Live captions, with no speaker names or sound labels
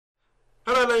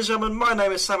Hello, ladies and gentlemen. My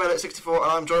name is Sam Elliott64,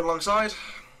 and I'm joined alongside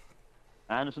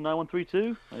Anderson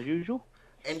 9132, as usual.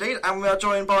 Indeed, and we are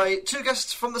joined by two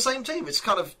guests from the same team. It's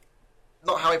kind of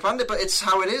not how we planned it, but it's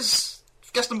how it is.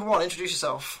 Guest number one, introduce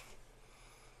yourself.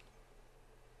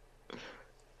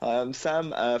 Hi, I'm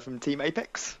Sam from Team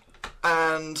Apex.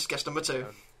 And guest number two.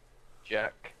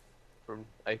 Jack from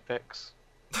Apex.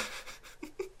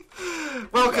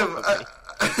 Welcome.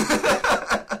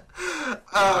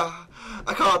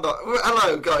 I can't not.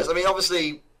 Hello, guys. I mean,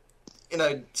 obviously, you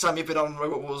know, Sam, you've been on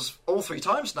Robot Wars all 3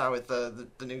 times now with the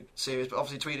new series, but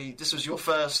obviously, Tweedy, this was your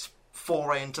first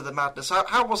foray into the madness.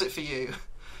 How was it for you?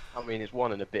 I mean, it's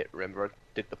 1 and a bit. Remember, I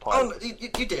did the pilot. Oh, you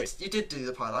did do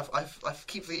the pilot. I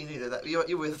keep forgetting you did that.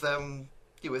 You're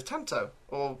with Tanto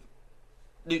or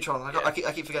Neutron. I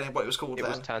keep forgetting what it was called. It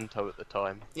was Tanto at the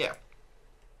time. Yeah.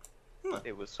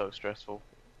 It was so stressful.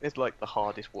 It's like the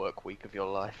hardest work week of your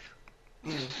life.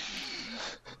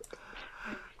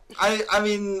 I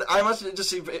mean, I imagine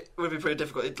it would be pretty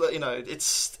difficult.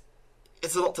 It's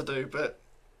a lot to do, but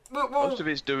most of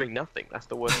it's doing nothing. That's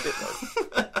the worst bit,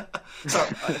 though. So,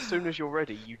 as soon as you're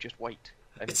ready, you just wait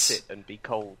and sit and be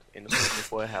cold in the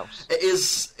sort warehouse. It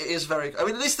is very. I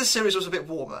mean, at least this series was a bit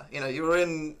warmer. You know, you were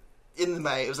in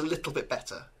May. It was a little bit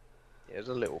better. Yeah, it was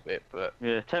a little bit, but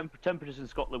yeah, temperatures in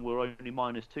Scotland were only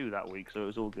 -2 that week, so it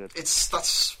was all good.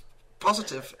 That's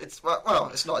positive. It's well,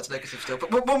 it's not. It's negative still.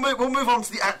 But we'll move on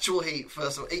to the actual heat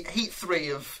first of all. Heat 3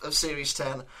 of Series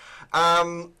 10.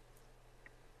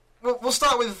 We'll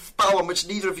start with Battle 1, which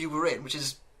neither of you were in, which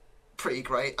is pretty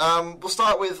great. We'll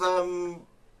start with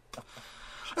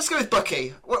let's go with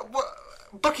Bucky. What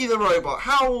Bucky the robot?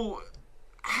 How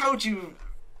do you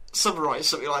summarise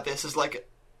something like this as like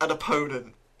an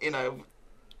opponent? You know,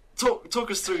 talk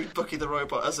us through Bucky the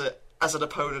robot as an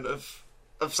opponent of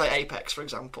say Apex, for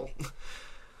example.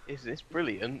 It's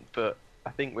brilliant, but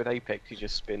I think with Apex you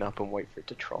just spin up and wait for it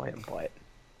to try and bite.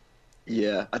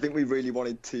 Yeah, I think we really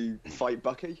wanted to fight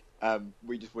Bucky.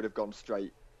 We just would have gone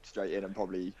straight in and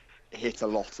probably hit a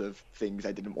lot of things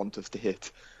they didn't want us to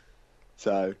hit.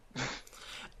 So,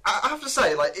 I have to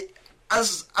say, like,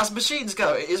 as machines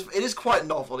go, it is quite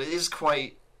novel. It is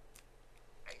quite.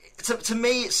 To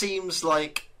me, it seems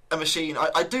like a machine.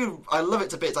 I love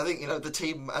it to bits. I think, you know, the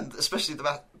team and especially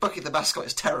Bucky the mascot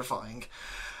is terrifying.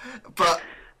 But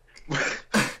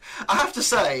I have to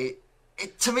say,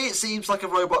 to me, it seems like a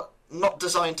robot not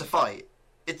designed to fight.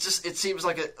 It seems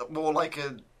like more like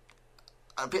a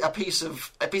piece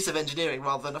of engineering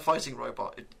rather than a fighting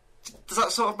robot. Does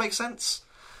that sort of make sense?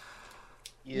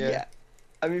 Yeah.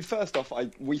 I mean, first off,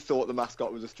 we thought the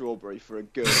mascot was a strawberry for a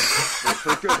good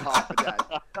half a day.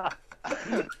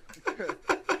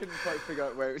 Couldn't quite figure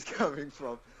out where it was coming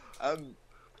from.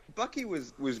 Bucky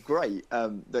was great.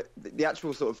 The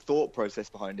actual sort of thought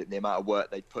process behind it, and the amount of work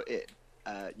they put in,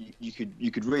 you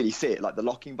could really see it. Like the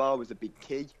locking bar was a big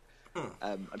key,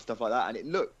 and stuff like that, and it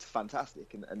looked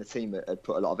fantastic. And the team had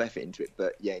put a lot of effort into it.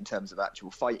 But yeah, in terms of actual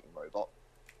fighting robot,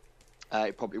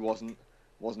 it probably wasn't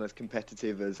as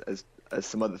competitive as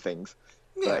some other things.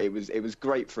 Yeah. But it was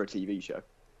great for a TV show.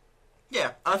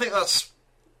 Yeah, and I think that's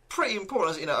pretty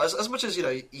important. You know, as much as you know,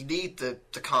 you need the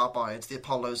Carbides, the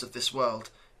Apollos of this world.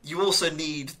 You also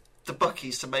need the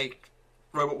Buckies to make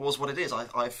Robot Wars what it is.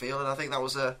 I feel, and I think that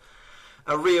was a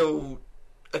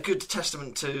good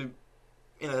testament to,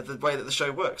 you know, the way that the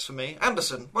show works for me.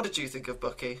 Anderson, what did you think of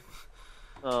Bucky?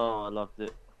 Oh, I loved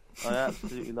it. I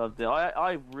absolutely loved it.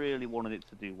 I really wanted it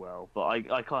to do well, but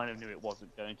I kind of knew it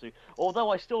wasn't going to. Although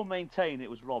I still maintain it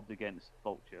was robbed against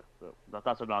Vulture, but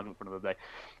that's an argument for another day.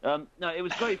 No, it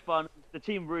was great fun. The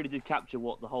team really did capture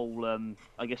what the whole,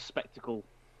 I guess, spectacle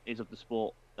is of the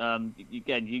sport.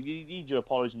 Again, you need your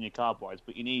Apollos and your Carbides,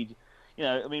 but you need, you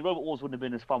know, I mean, Robot Wars wouldn't have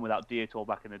been as fun without Deitor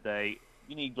back in the day.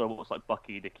 You need robots like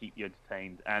Bucky to keep you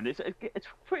entertained, and it's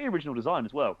pretty original design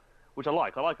as well, which I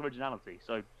like. I like originality,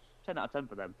 so 10 out of 10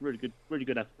 for them. Really good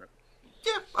effort.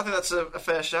 Yeah, I think that's a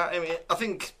fair shout. I mean, I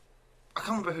think I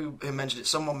can't remember who mentioned it.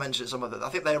 Someone mentioned it. I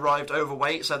think they arrived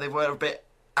overweight, so they were a bit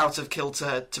out of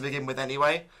kilter to begin with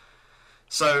anyway.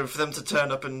 So for them to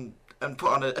turn up and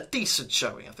put on a decent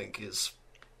showing, I think is,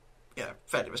 you know,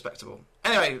 fairly respectable.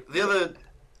 Anyway, the other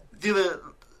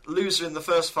loser in the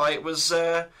first fight was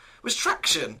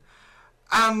Traction,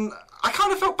 and I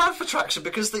kind of felt bad for Traction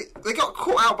because they got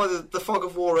caught out by the fog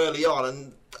of war early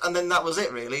on, and then that was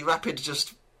it really. Rapid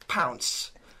just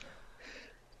pounced.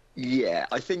 Yeah,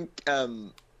 I think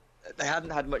they hadn't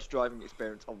had much driving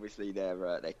experience. Obviously,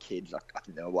 they're kids. I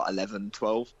think they were 11,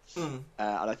 12, and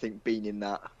I think being in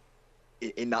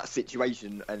that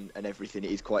situation and everything,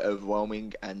 it is quite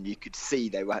overwhelming. And you could see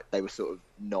they were sort of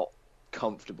not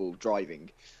comfortable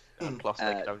driving. Plus,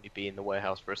 they could only be in the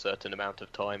warehouse for a certain amount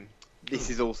of time.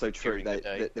 This is also true During the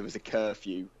day. that there was a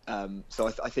curfew.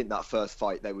 So I think that first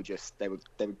fight they were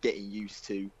getting used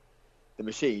to the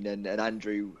machine, and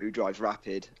Andrew, who drives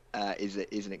Rapid, is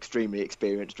an extremely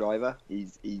experienced driver.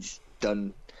 He's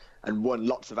done and won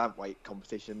lots of amp weight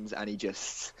competitions, and he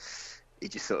just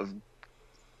sort of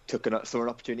saw an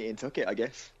opportunity and took it, I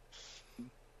guess.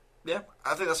 Yeah,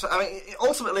 I think that's. I mean,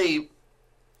 ultimately,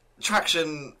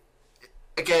 traction,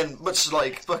 again, much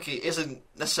like Bucky, isn't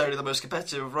necessarily the most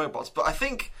competitive of robots, but I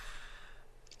think,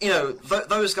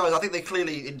 those guys, I think they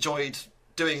clearly enjoyed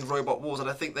doing Robot Wars, and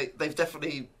I think they've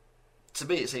definitely, to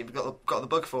me, it seemed, got the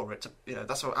bug for it.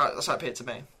 That's how it appeared to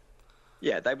me.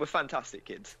 Yeah, they were fantastic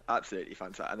kids, absolutely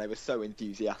fantastic, and they were so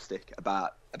enthusiastic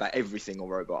about every single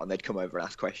robot, and they'd come over and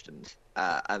ask questions,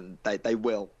 and they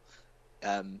will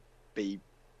be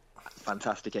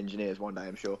fantastic engineers one day,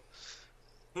 I'm sure.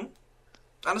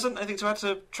 Anderson, anything to add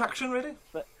to traction, really?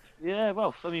 Yeah,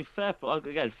 well, I mean, fair play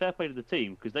to the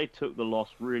team, because they took the loss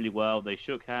really well. They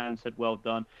shook hands, said well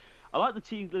done. I like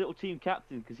the little team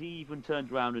captain, because he even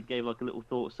turned around and gave like a little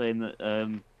thought saying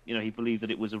that he believed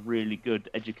that it was a really good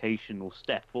educational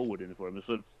step forward for him.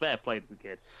 So fair play to the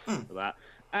kid for that.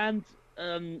 And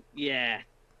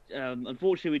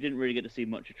unfortunately, we didn't really get to see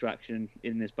much attraction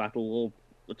in this battle, or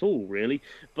at all, really.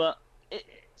 But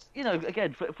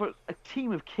again, for a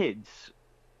team of kids,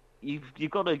 you've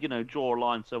got to draw a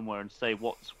line somewhere and say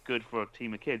what's good for a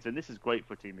team of kids, and this is great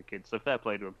for a team of kids. So fair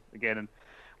play to them again. And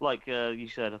like you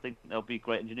said, I think they'll be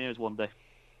great engineers one day.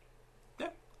 Yeah,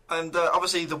 and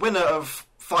obviously the winner of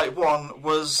Fight 1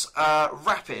 was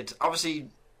Rapid. Obviously,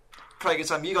 Craig and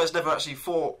Sam, you guys never actually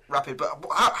fought Rapid, but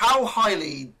how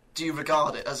highly do you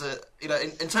regard it as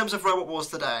in terms of Robot Wars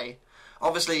today?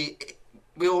 Obviously,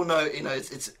 we all know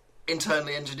it's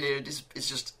internally engineered. It's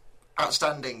just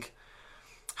outstanding.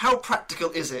 How practical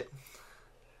is it?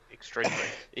 Extremely.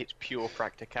 It's pure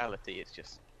practicality. It's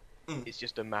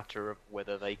just a matter of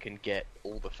whether they can get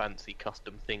all the fancy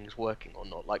custom things working or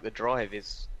not. Like, the drive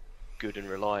is good and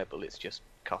reliable. It's just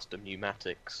custom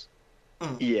pneumatics.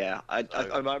 Yeah, I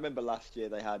remember last year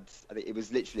they had, I think it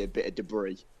was literally a bit of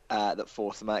debris that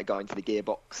forced them out to go into the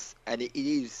gearbox, and it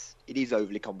is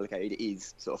overly complicated. It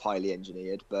is sort of highly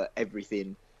engineered, but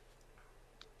everything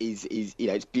is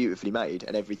it's beautifully made,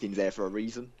 and everything's there for a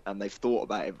reason, and they've thought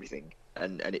about everything,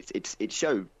 and it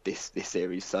showed this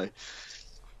series. So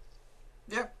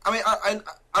yeah, I mean,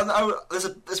 I know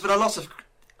there's been a lot of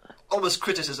almost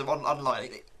criticism online.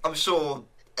 I'm sure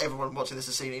everyone watching this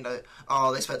has seen,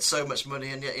 they spent so much money,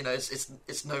 and yet,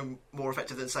 it's no more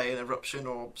effective than, say, an Eruption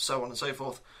or so on and so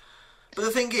forth. But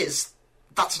the thing is,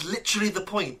 that's literally the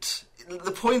point.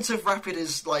 The point of Rapid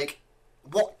is, like,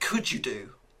 what could you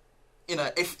do?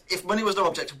 If money was no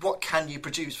object, what can you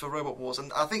produce for Robot Wars?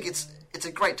 And I think it's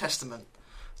a great testament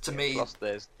to me. Plus,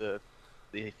 there's the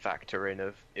factor in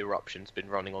of Eruption's been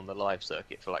running on the live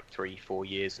circuit for like 3-4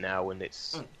 years now, and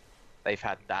they've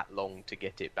had that long to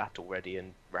get it battle ready,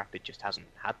 and Rapid just hasn't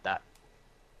had that.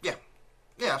 Yeah,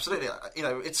 absolutely.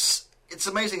 It's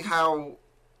amazing how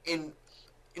in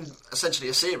essentially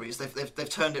a series they've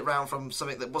turned it around from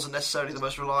something that wasn't necessarily the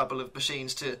most reliable of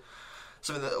machines to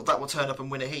something that will turn up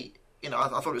and win a heat. I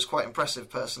thought it was quite impressive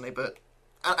personally. But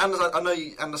and I know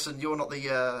you, Anderson, you're not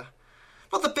the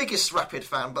biggest Rapid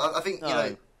fan, but I think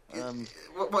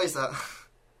what is that?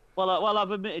 Well,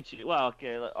 I've admitted to you. Well,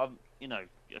 okay,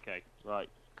 okay, right.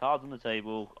 Cards on the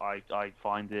table. I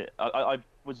find it. I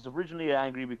was originally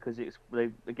angry because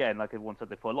again, like everyone said,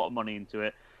 they put a lot of money into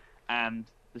it, and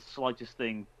the slightest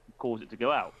thing caused it to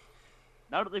go out.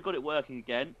 Now that they've got it working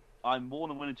again, I'm more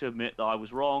than willing to admit that I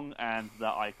was wrong and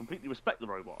that I completely respect the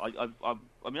robot. I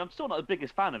mean, I'm still not the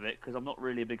biggest fan of it because I'm not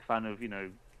really a big fan of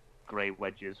grey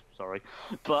wedges. Sorry,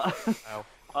 but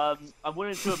I'm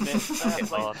willing to admit.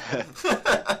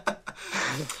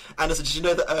 Anderson, did you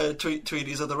know that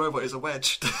Tweedy's other robot is a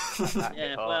wedge?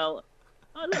 Yeah, well,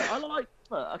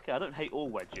 okay, I don't hate all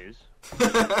wedges.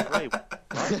 Grey wedges.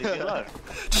 Right, leave me alone.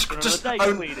 Just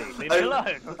Tweedy, leave me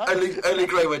alone. Only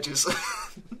grey wedges.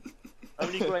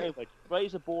 Only grey wedges. Grey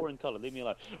is a boring colour. Leave me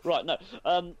alone. Right, no.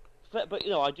 But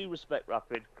I do respect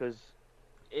Rapid because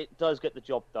it does get the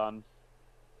job done,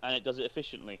 and it does it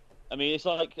efficiently. I mean, it's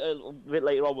like a bit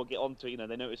later on we'll get onto it.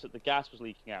 They noticed that the gas was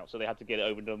leaking out, so they had to get it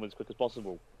over and done with as quick as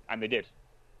possible, and they did.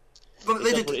 Well,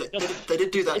 they did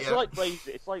do that. It's like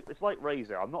Razor. It's like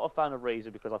Razor. I'm not a fan of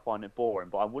Razor because I find it boring,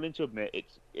 but I'm willing to admit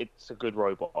it's a good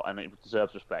robot and it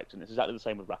deserves respect, and it's exactly the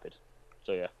same with Rapid.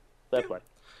 So yeah, fair play.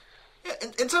 Yeah,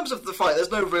 in terms of the fight,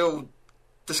 there's no real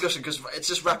discussion because it's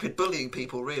just Rapid bullying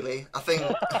people. Really, I think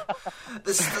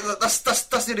that's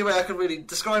the only way I can really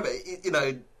describe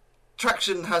it.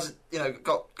 Traction has,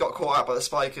 got caught out by the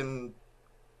spike and,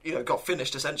 got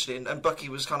finished essentially, and Bucky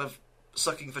was kind of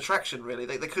sucking for traction. Really,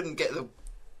 they couldn't get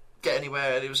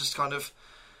anywhere, and it was just kind of.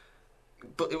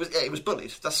 But it was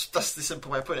bullied. That's the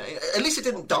simple way of putting it. At least it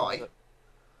didn't die.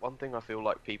 One thing I feel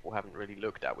like people haven't really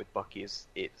looked at with Bucky is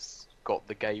it's got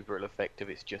the Gabriel effect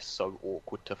of it's just so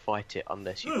awkward to fight it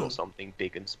unless you've got something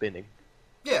big and spinning.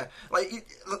 Yeah, like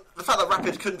the fact that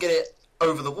Rapid couldn't get it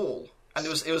over the wall and it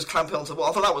was clamping onto the wall.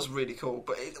 I thought that was really cool.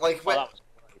 But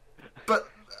but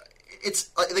it's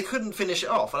like they couldn't finish it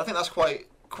off, and I think that's quite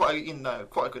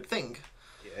a good thing.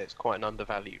 Yeah, it's quite an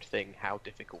undervalued thing how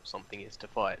difficult something is to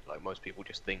fight. Like most people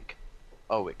just think,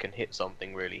 oh, it can hit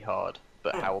something really hard,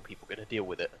 but how are people going to deal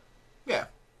with it? Yeah,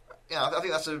 I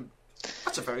think that's a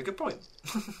very good point.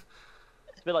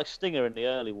 It's a bit like Stinger in the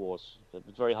early wars. It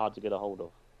was very hard to get a hold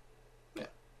of. Yeah.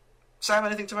 Sam,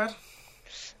 anything to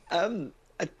add?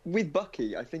 With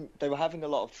Bucky, I think they were having a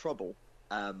lot of trouble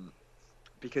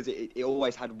because it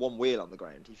always had one wheel on the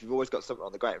ground. If you've always got something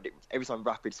on the ground, every time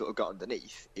Rapid sort of got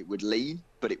underneath, it would lean,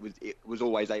 but it was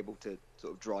always able to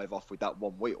sort of drive off with that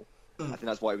one wheel. I think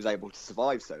that's why it was able to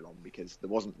survive so long, because there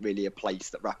wasn't really a place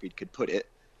that Rapid could put it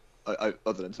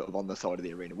other than sort of on the side of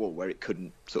the arena wall where it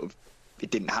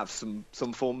didn't have some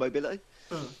form of mobility.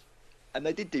 And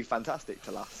they did do fantastic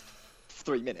to last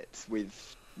 3 minutes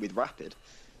with Rapid.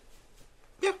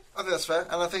 Yeah, I think that's fair,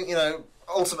 and I think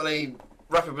ultimately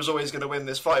Rapid was always going to win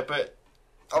this fight, but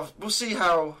we'll see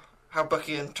how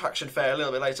Bucky and Traction fare a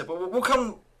little bit later. But we'll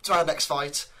come to our next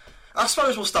fight. I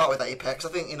suppose we'll start with Apex. I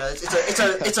think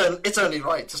it's only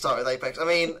right to start with Apex. I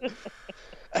mean,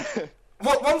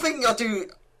 one thing I do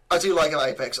like about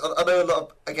Apex. I know a lot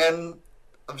of, again,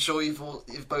 I'm sure you've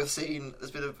both seen.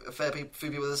 There's been a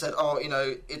few people that have said, "Oh,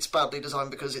 it's badly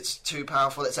designed because it's too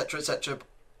powerful, etc., etc."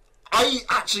 I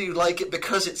actually like it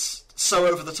because it's so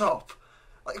over the top.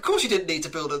 Like, of course, you didn't need to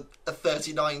build a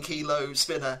 39 kilo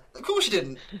spinner. Of course, you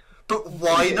didn't. But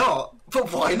why not?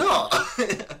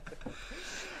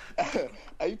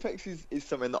 Apex is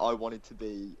something that I wanted to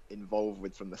be involved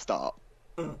with from the start.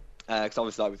 Because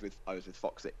obviously I was with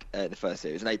Foxic the first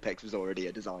series, and Apex was already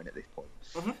a design at this point.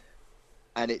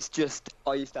 And it's just,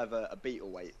 I used to have a beetle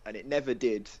weight, and it never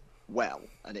did well,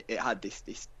 and it had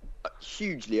this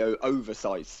hugely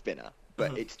oversized spinner,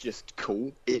 but it's just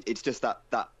cool. It's just that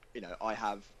I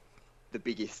have the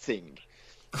biggest thing.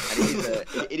 And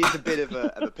it is a bit of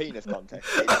a penis contest.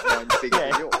 It's mine's bigger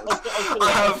than yours.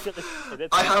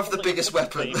 I have the biggest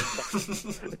weapon.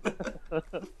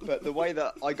 But the way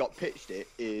that I got pitched it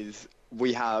is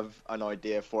we have an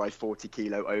idea for a 40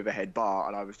 kilo overhead bar,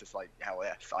 and I was just like, hell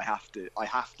yes, I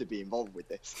have to be involved with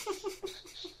this.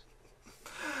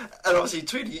 And obviously,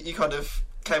 Tweedy, you kind of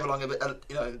came along a bit,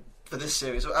 for this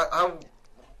series. How,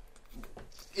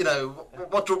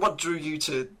 what drew you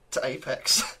to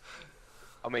Apex?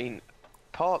 I mean,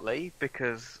 partly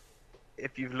because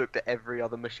if you've looked at every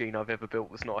other machine I've ever built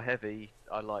that's not heavy,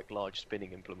 I like large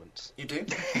spinning implements. You do?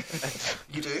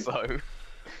 You do? So,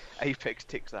 Apex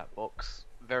ticks that box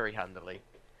very handily.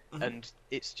 And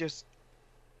it's just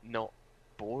not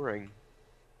boring.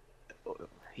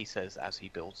 He says as he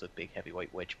builds a big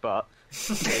heavyweight wedge, but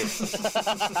it's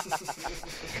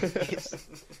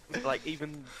like,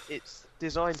 even it's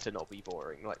designed to not be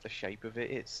boring. Like the shape of it,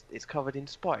 it's covered in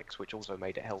spikes, which also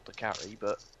made it hell to carry.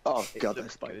 But it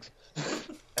looks good,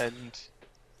 and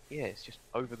yeah, it's just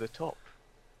over the top.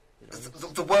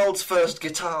 The world's first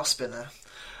guitar spinner.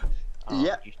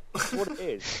 Yeah, that's what it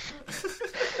is.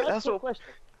 That's a question.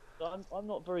 I'm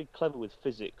not very clever with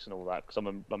physics and all that because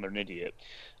I'm an idiot.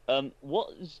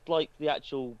 What is like the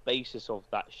actual basis of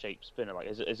that shape spinner? Like,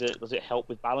 does it help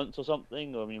with balance or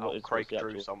something? Or, I mean, Craig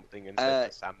drew something and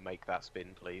said, "Sam, make that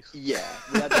spin, please." Yeah,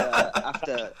 we had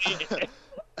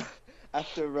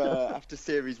after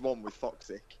Series 1 with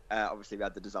Foxic, obviously we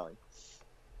had the design,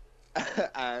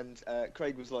 and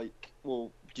Craig was like,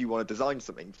 "Well, do you want to design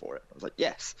something for it?" I was like,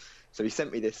 "Yes." So he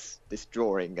sent me this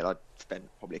drawing, and I spent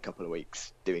probably a couple of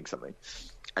weeks doing something,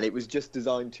 and it was just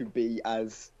designed to be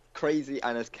as crazy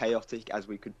and as chaotic as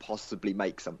we could possibly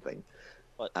make something.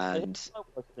 And I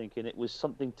was thinking it was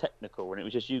something technical, and it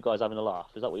was just you guys having a laugh.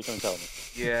 Is that what you're trying to tell me?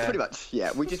 Yeah, pretty much.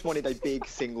 Yeah, we just wanted a big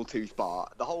single tooth bar.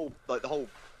 The whole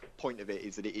point of it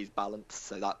is that it is balanced,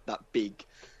 so that big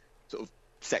sort of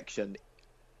section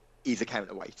is a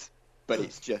counterweight, but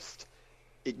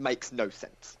it makes no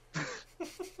sense.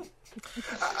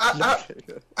 I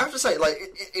have to say,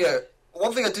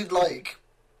 one thing I did like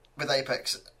with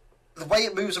Apex, the way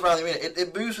it moves around the arena,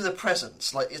 it moves with a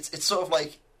presence. Like, it's sort of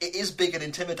like, it is big and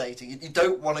intimidating. You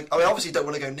don't want to, I mean, obviously you don't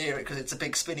want to go near it because it's a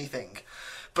big spinny thing,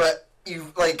 but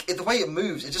the way it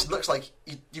moves, it just looks like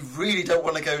you really don't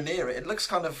want to go near it. It looks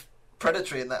kind of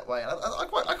predatory in that way. I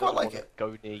quite like it.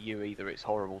 Go near you either. It's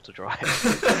horrible to drive.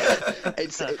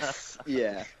 It's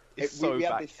yeah. It's so we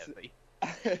had back heavy.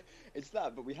 It's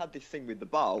that, but we had this thing with the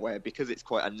bar where, because it's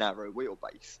quite a narrow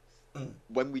wheelbase,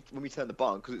 when we turn the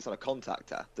bar on, because it's on a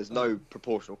contactor, there's no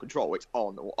proportional control. It's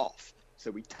on or off.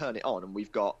 So we turn it on, and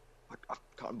we've got, I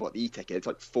can't remember what the E-Tech is. It's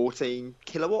like 14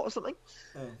 kilowatt or something.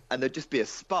 And there'd just be a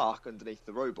spark underneath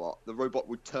the robot. The robot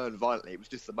would turn violently. It was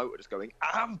just the motor just going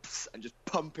amps and just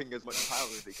pumping as much power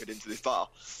as it could into this bar.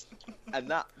 And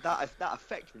that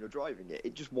effect when you're driving it,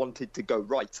 it just wanted to go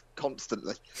right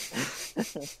constantly.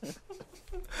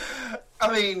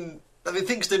 I mean,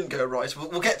 things didn't go right.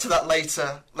 We'll get to that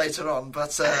later on.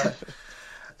 But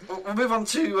we'll move on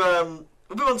to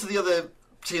the other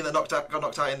team that got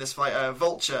knocked out in this fight,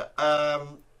 Vulture.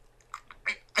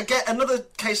 Again, another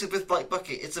case with Black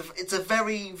Bucket. It's a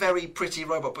very, very pretty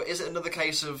robot, but is it another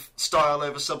case of style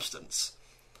over substance?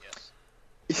 Yes.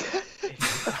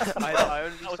 I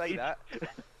only say that.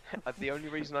 The only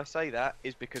reason I say that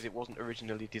is because it wasn't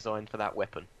originally designed for that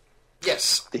weapon.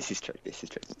 Yes. This is true.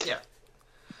 Yeah.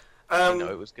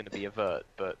 It was going to be a Vert,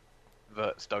 but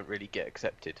Verts don't really get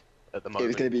accepted at the moment. It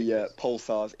was going to be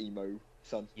Pulsar's emo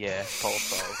son. Yeah,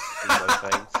 Pulsar, emo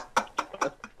phase.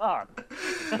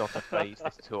 It's not a phase,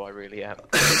 this is who I really am.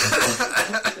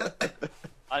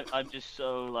 I'm just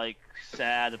so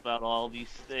sad about all these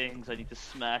things. I need to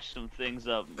smash some things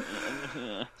up.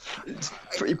 It's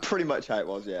pretty much how it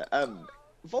was, yeah.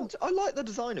 Vulture, I like the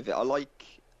design of it. I like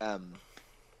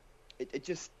it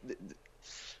just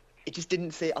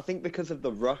didn't see. I think because of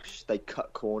the rush, they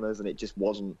cut corners, and it just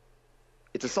wasn't.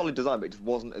 It's a solid design, but it just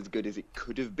wasn't as good as it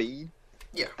could have been.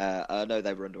 Yeah. I know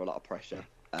they were under a lot of pressure,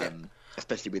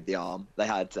 especially with the arm. They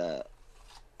had a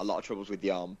lot of troubles with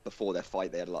the arm before their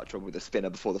fight. They had a lot of trouble with the spinner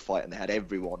before the fight, and they had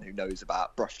everyone who knows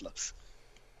about brushless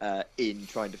in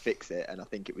trying to fix it. And I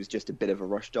think it was just a bit of a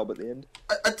rush job at the end.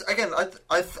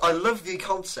 I love the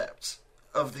concept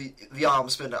of the arm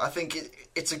spinner. I think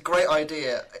it's a great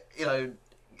idea. It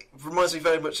reminds me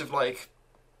very much of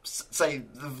say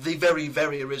the very,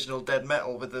 very original Dead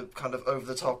Metal with the kind of over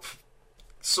the top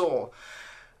saw.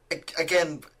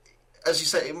 Again, as you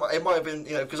say, it might have been,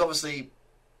 because obviously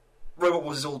Robot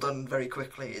Wars is all done very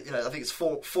quickly. I think it's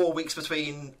four weeks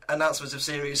between announcements of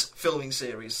series, filming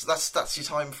series. That's your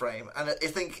time frame, and I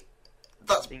think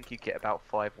you get about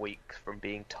 5 weeks from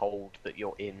being told that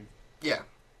you're in. Yeah,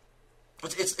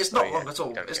 it's not long at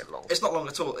all. It's not long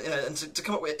at all. And to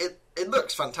come up with it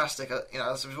looks fantastic.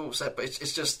 As we've all said, but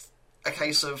it's just a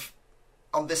case of,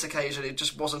 on this occasion, it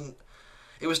just wasn't.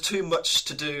 It was too much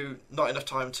to do, not enough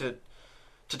time to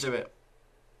do it.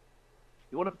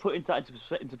 You want to put that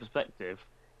into perspective?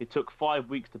 It took 5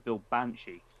 weeks to build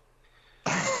Banshee.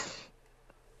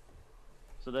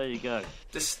 So there you go.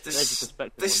 This is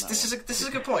a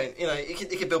good point. You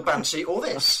can build Banshee or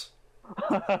this.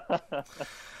 Go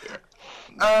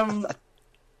on.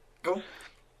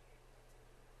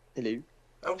 Hello.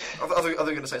 Oh, I thought you were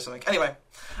going to say something. Anyway,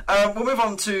 we'll move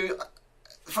on to.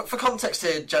 For context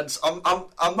here, gents, I'm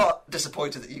not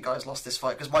disappointed that you guys lost this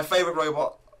fight, because my favourite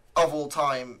robot of all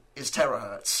time is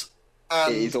Terahertz.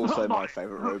 It is also my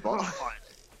favourite robot.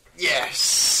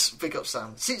 Yes, big up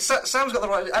Sam. See, Sam's got the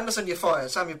right. Anderson, you're fired.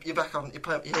 Sam, you're back on.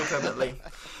 You're here permanently.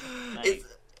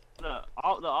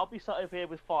 I'll be sat over here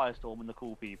with Firestorm and the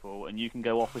cool people, and you can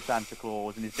go off with Santa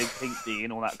Claus and his big pink D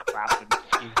and all that crap.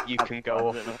 And you can go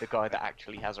off with the guy that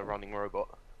actually has a running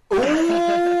robot. Wow.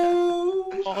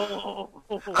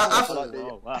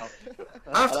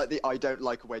 I like the I don't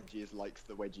like wedges likes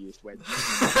the wedgiest wedge.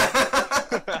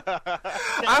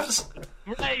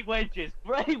 Grey wedges,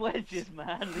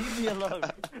 man. Leave me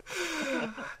alone.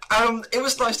 It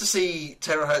was nice to see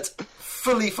Terahertz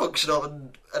fully functional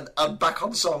and back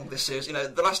on song this series.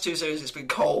 The last 2 series it's been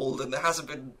cold and it hasn't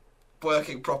been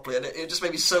working properly, and it just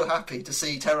made me so happy to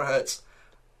see Terahertz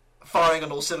firing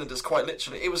on all cylinders, quite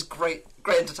literally. It was great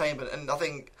entertainment, and I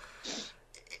think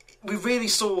we really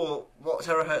saw what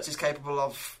Terahertz is capable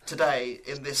of today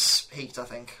in this heat, I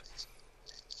think.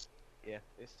 Yeah,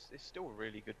 it's still a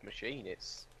really good machine.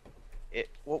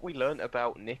 What we learnt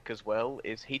about Nick as well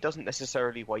is he doesn't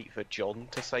necessarily wait for John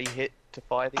to say hit to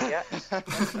fire the gas.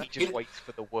 He just waits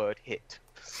for the word hit.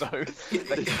 So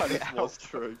they cut it out. Was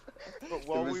true. But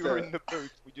while we were in the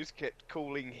booth, we just kept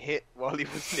calling hit while he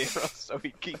was near us, so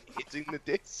he'd keep hitting the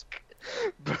disc.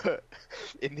 But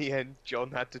in the end,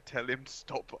 John had to tell him,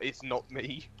 stop, it's not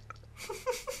me.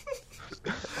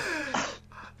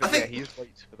 But yeah, he just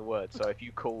waits for the word, so if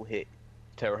you call hit,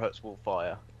 Terahertz will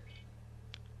fire.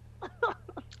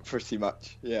 Pretty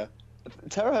much, yeah.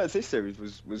 Terahertz this series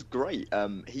was great.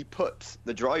 He put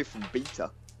the drive from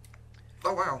Beta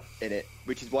Oh wow. in it,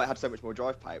 which is why it had so much more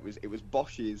drive power. It was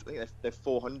Bosch's. I think they're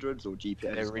 400s or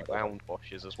GPS. They're rewound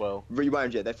Bosches as well.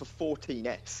 Rewound, yeah. They're for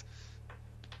 14S,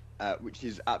 which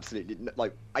is absolutely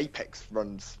like Apex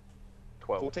runs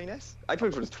 12. 14S.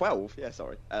 Apex runs 12. Yeah,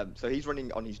 sorry. So he's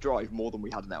running on his drive more than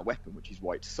we had in our weapon, which is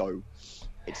why it's so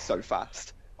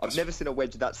fast. I've never seen a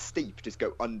wedge that steep just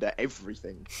go under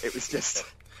everything. It was just.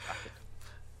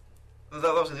 That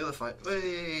was in the other fight.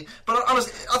 But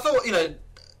honestly, I thought,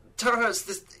 Terahertz,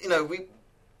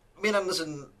 me and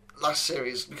Anderson last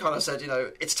series, we kind of said,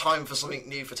 it's time for something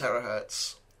new for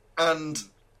Terahertz. And,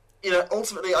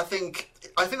 ultimately, I think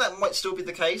that might still be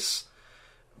the case.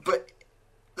 But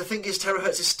the thing is,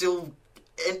 Terahertz is still,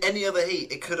 in any other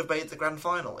heat, it could have made the grand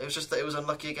final. It was just that it was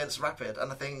unlucky against Rapid.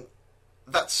 And I think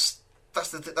that's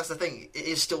the thing. It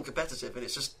is still competitive, and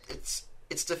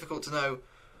it's difficult to know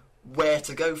where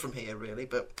to go from here, really.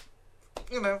 But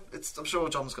I'm sure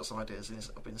John's got some ideas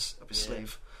up his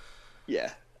sleeve.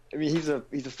 Yeah, I mean he's a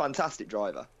fantastic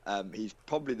driver. He's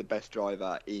probably the best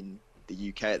driver in the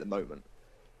UK at the moment,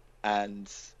 and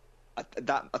I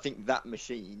think that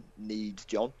machine needs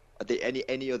John. I think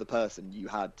any other person you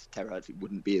had Terahertz, it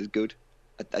wouldn't be as good.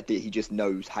 I think he just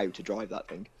knows how to drive that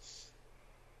thing.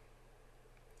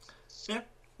 Yeah,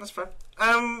 that's fair.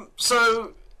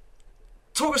 So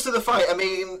talk us through the fight. I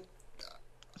mean,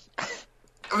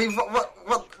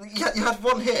 what? You had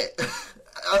one hit.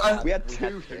 We had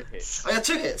two hits. I had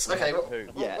two hits. Okay.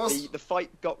 The fight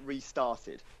got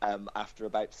restarted after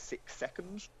about 6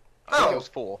 seconds. I think it was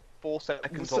 4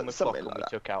 seconds on the clock when we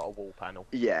took out a wall panel.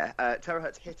 Yeah,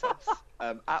 Terahertz hit us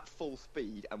at full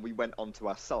speed, and we went onto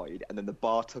our side, and then the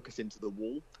bar took us into the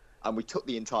wall, and we took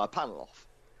the entire panel off.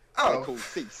 They called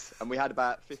cease, and we had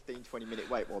about 15-20 minute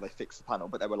wait while they fixed the panel,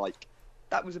 but they were like,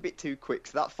 that was a bit too quick,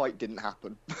 so that fight didn't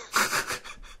happen.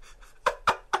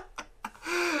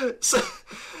 So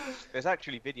there's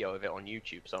actually video of it on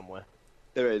YouTube somewhere.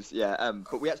 There is, yeah,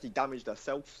 but we actually damaged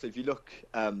ourselves. So if you look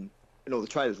in all the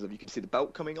trailers, you can see the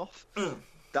belt coming off.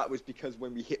 That was because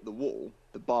when we hit the wall,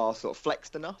 the bar sort of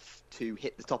flexed enough to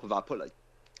hit the top of our pulley.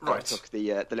 Right. It took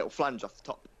the little flange off the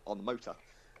top on the motor.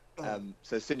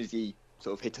 So as soon as he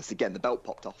sort of hit us again, the belt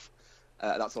popped off.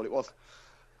 That's all it was.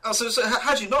 Oh, so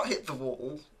had you not hit the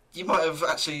wall, you might have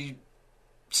actually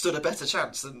stood a better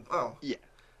chance than. Oh. Yeah,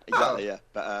 exactly. Yeah,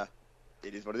 but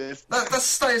it is what it is.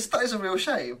 That is a real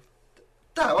shame.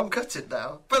 No, I'm gutted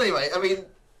now. But anyway, I mean,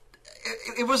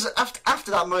 it was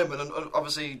after that moment, and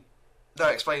obviously,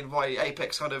 they explained why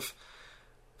Apex kind of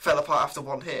fell apart after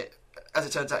one hit. As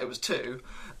it turns out, it was two.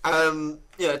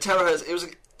 Terahertz. It was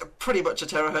pretty much a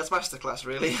Terahertz masterclass,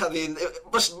 really. I mean,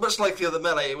 much like the other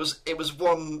melee, it was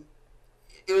one.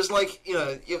 It was like, you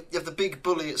have the big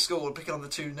bully at school picking on the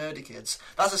two nerdy kids.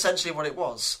 That's essentially what it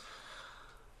was.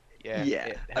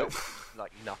 Yeah.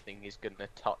 Like nothing is going to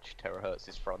touch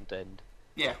Terahertz's front end.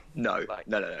 Yeah. No.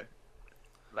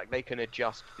 Like they can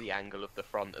adjust the angle of the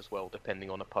front as well,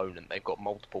 depending on opponent. They've got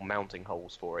multiple mounting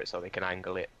holes for it, so they can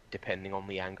angle it depending on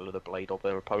the angle of the blade of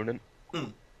their opponent.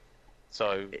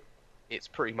 So it's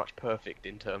pretty much perfect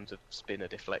in terms of spinner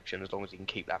deflection, as long as you can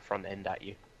keep that front end at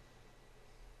you.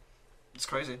 It's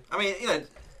crazy. I mean,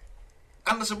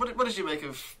 Anderson, what did you make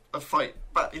of fight?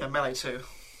 But Melee 2.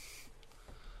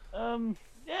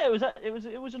 Yeah, it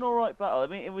was an alright battle. I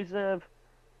mean, it was a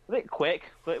bit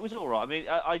quick, but it was alright. I mean,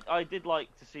 I did like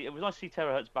to see. It was nice to see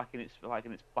Terahertz back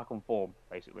back on form.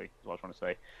 Basically, is what I was trying to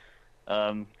say.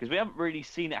 Because we haven't really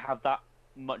seen it have that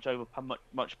much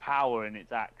power in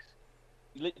its axe.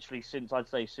 Literally since I'd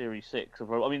say Series 6. On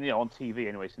TV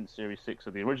anyway, since Series 6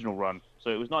 of the original run. So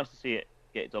it was nice to see it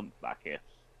get dumped back here.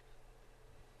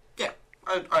 Yeah,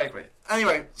 I agree.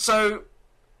 Anyway, so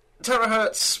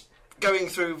Terahertz going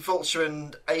through Vulture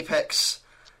and Apex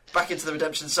back into the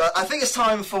redemption. So I think it's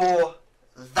time for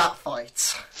that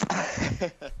fight.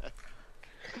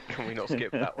 Can we not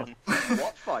skip that one?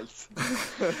 What fight?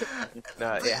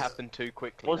 No, it happened too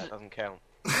quickly. That doesn't count.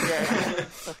 Yeah.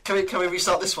 Can we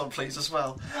restart this one, please, as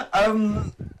well? I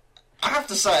have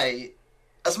to say,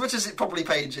 as much as it probably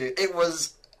pained you, it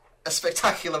was a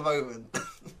spectacular moment.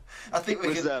 I think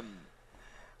we can.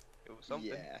 It was something.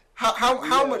 Yeah.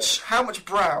 How much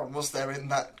brown was there in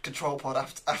that control pod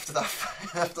after that?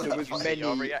 After there that was fight?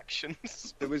 many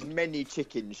reactions. There was many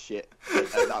chicken shit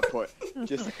at that point.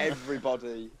 Just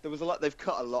everybody. There was a lot. They've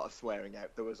cut a lot of swearing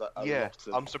out. There was a lot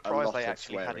of, I'm surprised they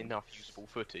actually swearing. had enough usable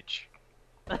footage.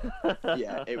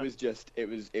 Yeah, it was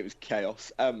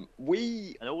chaos. And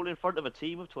all in front of a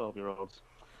team of 12-year-olds.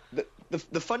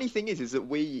 The funny thing is that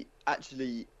we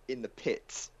actually in the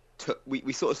pits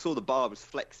we sort of saw the bar was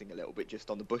flexing a little bit just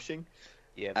on the bushing.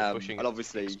 Yeah, the bushing and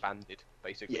obviously expanded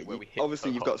basically yeah, where we hit.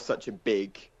 obviously you've got such a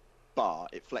big bar,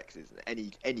 it flexes.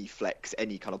 Any flex,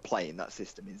 any kind of play in that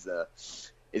system is a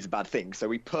bad thing. So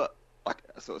we put like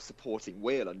a sort of supporting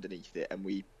wheel underneath it, and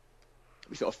we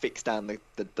sort of fixed down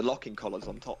the locking collars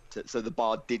on top so the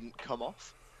bar didn't come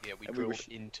off. Yeah, we drilled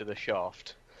into the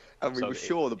shaft. And we were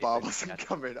sure the bar wasn't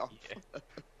coming off. Yeah.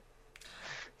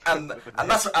 And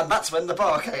that's when the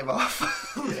bar came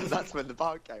off. Yeah, that's when the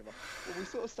bar came off. Well, we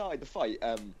sort of started the fight.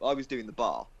 I was doing the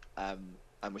bar, and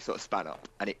we sort of span up,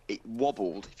 and it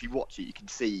wobbled. If you watch it, you can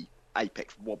see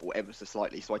Apex wobble ever so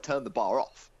slightly. So I turned the bar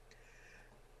off,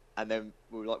 and then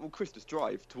we were like, "Well, Chris, just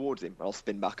drive towards him, and I'll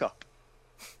spin back up."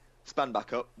 Span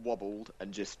back up, wobbled,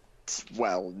 and just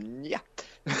yeah.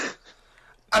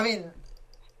 I mean,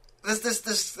 there's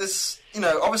this, you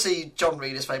know, obviously John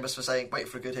Reed is famous for saying, wait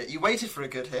for a good hit. You waited for a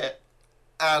good hit,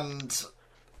 and,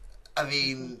 I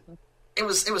mean, it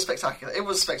was spectacular. It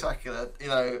was spectacular, you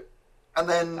know, and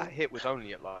then... That hit was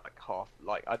only at,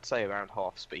 I'd say around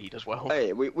half speed as well.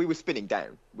 Hey, we were spinning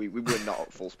down. We were not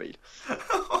at full speed.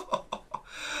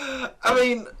 I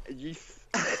mean...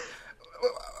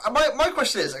 My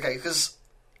question is, okay, because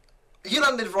you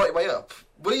landed right way up.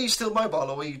 Were you still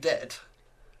mobile or were you dead?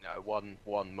 No,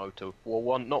 one motor.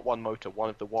 Well, not one motor.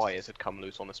 One of the wires had come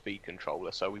loose on the speed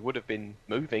controller, so we would have been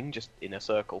moving just in a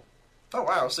circle. Oh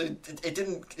wow! So it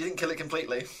didn't kill it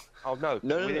completely. Oh no!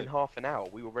 Within half an hour,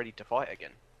 we were ready to fight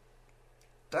again.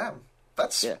 Damn,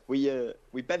 that's we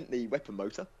bent the weapon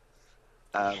motor.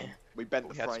 We bent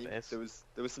the frame. There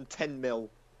was some 10mm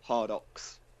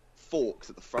Hardox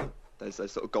forks at the front. There's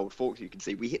those sort of gold forks you can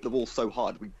see. We hit the wall so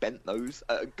hard we bent those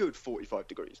at a good 45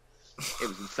 degrees. It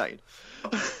was insane.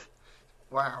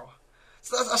 Wow,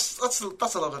 so that's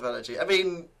a lot of energy. I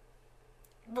mean,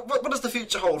 what does the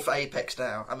future hold for Apex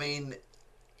now? I mean,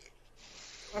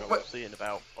 we'll see in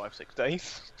about 5-6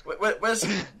 days. Where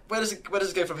does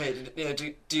it go from here?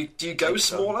 Do you go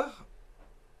smaller?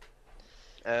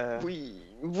 We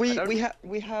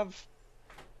have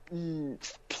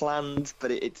plans,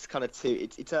 but it's kind of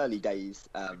it's early days.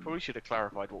 We probably should have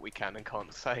clarified what we can and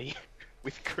can't say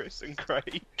with Chris and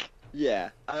Craig. Yeah,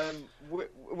 we're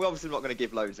obviously not going to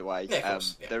give loads away. Yeah, of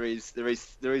course, yeah.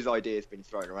 There is ideas being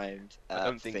thrown around. I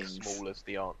don't think smaller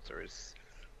the answer is.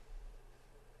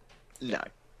 No,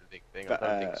 the big thing. But, I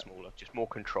don't think smaller, just more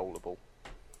controllable.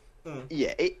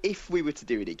 Yeah, if we were to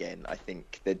do it again, I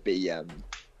think there'd be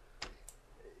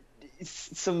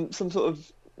some sort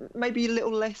of maybe a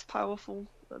little less powerful.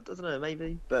 I don't know,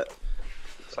 maybe, but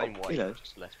same way,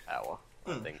 just less power.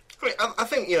 I think. I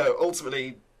think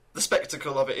ultimately. The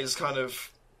spectacle of it is kind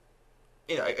of,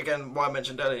 again, what I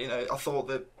mentioned earlier, I thought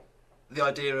that the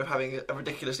idea of having a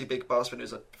ridiculously big bar spin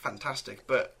is fantastic,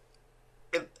 but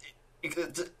I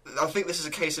think this is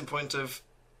a case in point of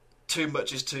too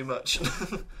much is too much.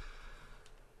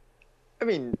 I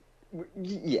mean,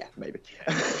 yeah, maybe.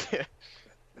 Yeah.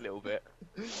 A little bit.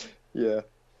 Yeah.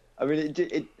 I mean,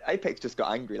 Apex just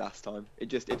got angry last time.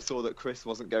 It saw that Chris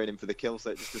wasn't going in for the kill,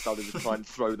 so it just decided to try and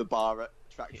throw the bar at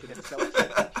Traction itself.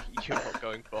 You're not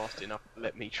going fast enough.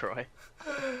 Let me try.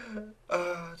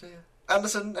 Oh dear.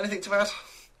 Anderson, anything to add?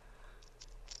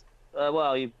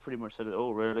 Well, you pretty much said it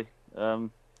all, really.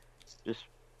 Just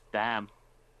damn.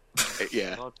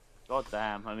 Yeah. God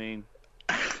damn. I mean.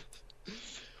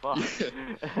 Fuck.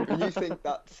 You think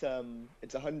that's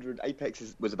it's 100?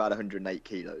 Apex was about 108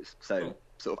 kilos, so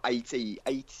sort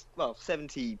of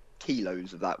 70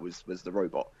 kilos of that was the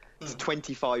robot. It's a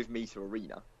 25 meter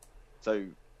arena, so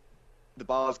the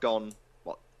bar's gone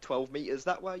 12 meters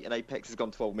that way, and Apex has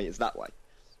gone 12 meters that way.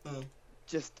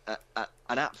 Just an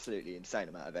absolutely insane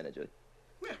amount of energy.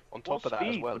 Yeah. On top of that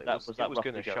as well, it was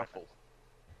going to shuffle.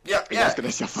 Yeah, it was going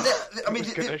to shuffle. Yeah, I mean,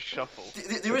 it was going to shuffle.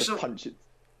 The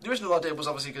original idea was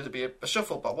obviously going to be a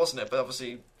shuffle bar, wasn't it? But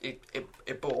obviously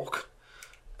it broke,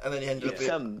 and then you ended up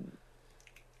with...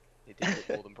 It did hit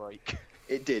more than break.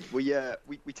 It did. We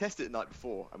tested it the night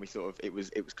before, and it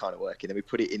was kind of working. Then we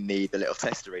put it in the little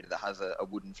test arena that has a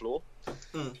wooden floor,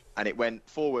 and it went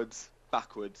forwards,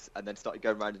 backwards, and then started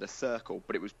going around in a circle.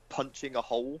 But it was punching a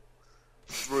hole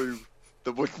through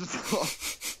the wooden floor.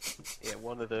 Yeah,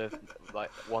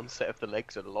 one set of the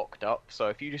legs are locked up. So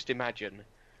if you just imagine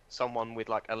someone with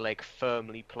a leg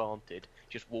firmly planted,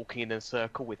 just walking in a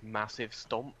circle with massive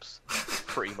stomps.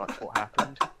 Pretty much what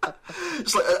happened.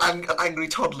 It's like an angry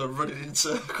toddler running in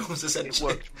circles,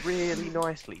 essentially. It worked really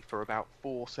nicely for about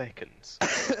 4 seconds.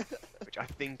 which I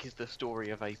think is the story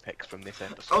of Apex from this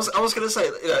episode. I was going to say,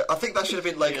 I think that should have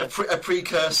been like a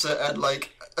precursor and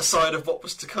like a sign of what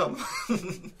was to come.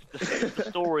 The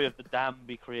story of the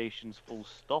Danby creations, full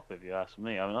stop. If you ask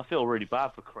me, I mean, I feel really bad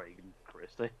for Craig and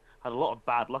Chris. They had a lot of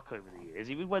bad luck over the years.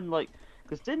 Even when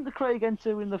because didn't the Craig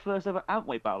enter in the first ever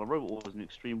Antweight battle? Robot was an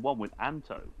Extreme 1 with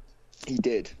Anto. He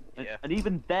did. And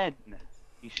even then,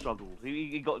 he struggled.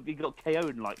 He got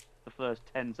KO'd in like the first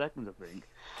 10 seconds, I think.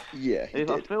 Yeah, he I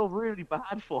did. feel really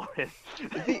bad for him.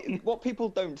 What people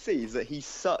don't see is that he's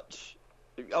such...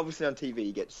 Obviously on TV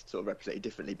he gets sort of represented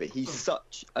differently, but he's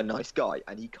such a nice guy,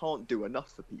 and he can't do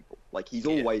enough for people. Like, he's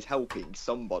always helping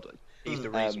somebody. He's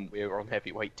the reason we're on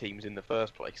heavyweight teams in the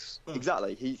first place.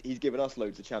 Exactly. He's given us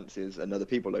loads of chances and other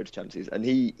people loads of chances, and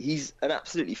he's an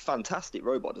absolutely fantastic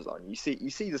robot designer. You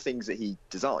see the things that he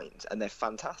designs, and they're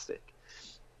fantastic.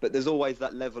 But there's always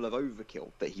that level of overkill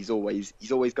that he's always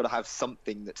got to have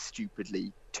something that's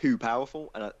stupidly too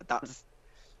powerful, and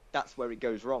that's where it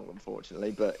goes wrong,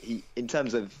 unfortunately. But in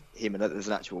terms of him and as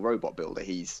an actual robot builder,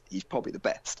 he's probably the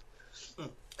best.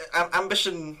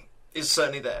 Ambition is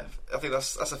certainly there. I think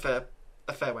that's a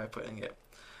fair way of putting it.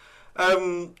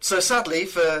 So sadly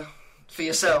for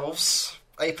yourselves,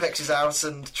 Apex is out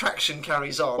and Traction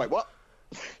carries on. Wait, what?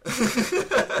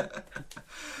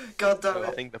 God damn it!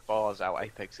 I think the bar's out.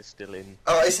 Apex is still in.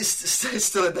 Oh, it's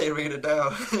still in the arena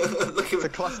now. It's a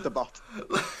cluster bot.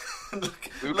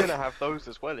 We were going to have those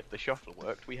as well if the shuffle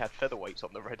worked. We had featherweights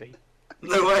on the ready.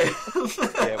 No way.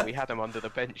 Yeah, we had them under the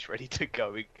bench ready to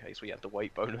go in case we had the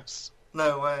weight bonus.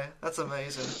 No way. That's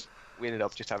amazing. We ended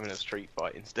up just having a street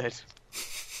fight instead.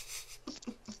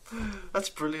 That's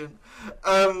brilliant.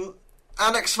 Our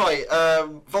next fight,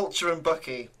 Vulture and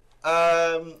Bucky.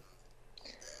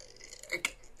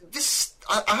 This,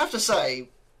 I have to say,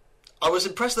 I was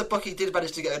impressed that Bucky did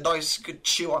manage to get a nice, good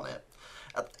chew on it,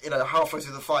 halfway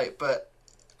through the fight. But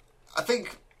I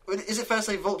think, is it fair to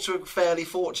say Vulture fairly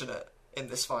fortunate in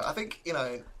this fight? I think,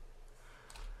 I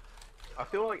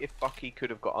feel like if Bucky could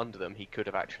have got under them, he could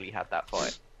have actually had that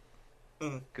fight.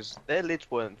 Because their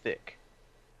lids weren't thick.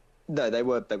 No, they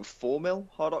were 4mm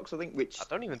Hardox, I think. Which I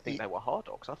don't even think they were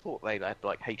Hardox. I thought they had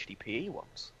like HDPE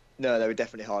ones. No, they were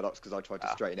definitely Hardox because I tried to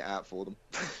straighten it out for them.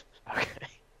 Okay.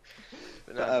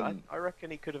 But no, I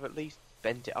reckon he could have at least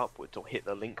bent it upwards or hit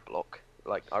the link block.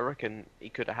 Like, I reckon he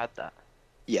could have had that.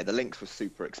 Yeah, the links were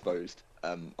super exposed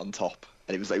on top,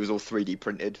 and it was all 3D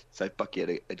printed. So if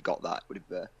Bucky had got that, it would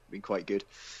have been quite good.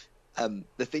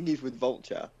 The thing is with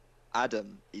Vulture,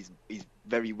 Adam is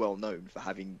very well known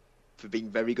for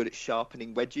being very good at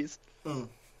sharpening wedges.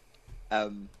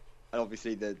 And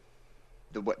obviously the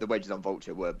wedges on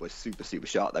Vulture were super, super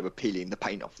sharp. They were peeling the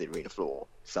paint off the arena floor.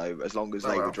 So as long as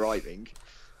they were driving,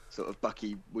 sort of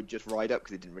Bucky would just ride up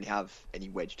because he didn't really have any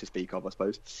wedge to speak of, I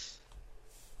suppose.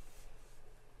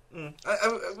 We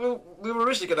were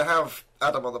originally going to have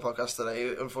Adam on the podcast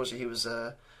today. Unfortunately, he was.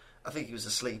 I think he was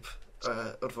asleep.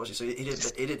 Unfortunately, so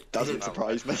he did. Doesn't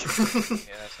surprise me. Yeah,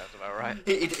 that sounds about right.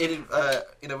 He did.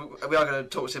 We are going to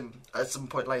talk to him at some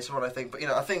point later on, I think. But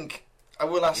I think I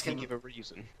will ask him. Did he give a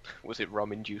reason? Was it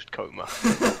rum-induced coma?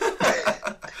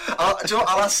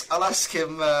 I'll ask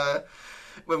him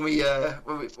when we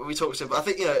talk to him. But I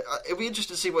think it'll be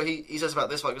interesting to see what he says about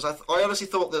this one, because I honestly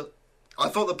thought that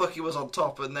Bucky was on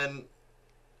top, and then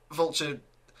Vulture.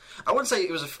 I wouldn't say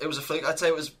it was a fluke. I'd say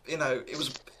it was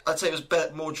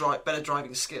better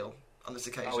driving skill on this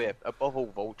occasion. Oh yeah, above all,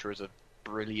 Vulture is a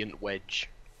brilliant wedge.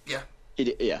 Yeah.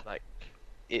 Yeah. Like,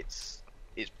 it's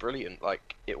brilliant.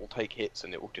 Like, it will take hits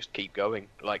and it will just keep going.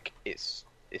 Like, it's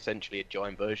essentially a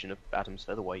giant version of Adam's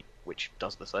featherweight, which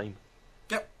does the same.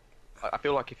 Yep. I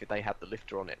feel like if they had the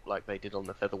lifter on it, like they did on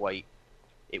the featherweight,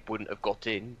 it wouldn't have got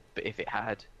in. But if it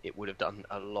had, it would have done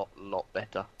a lot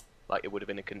better. Like, it would have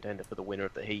been a contender for the winner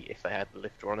of the heat if they had the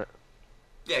lifter on it.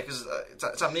 Yeah, because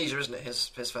it's amnesia, isn't it? His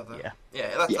feather. Yeah.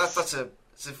 Yeah. That's a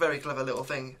very clever little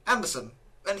thing. Anderson,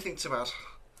 anything to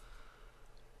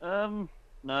add?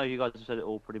 No, you guys have said it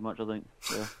all pretty much, I think.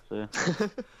 Yeah.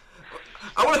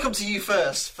 I want to come to you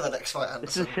first for the next fight,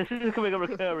 Anderson. This is becoming a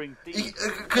recurring theme.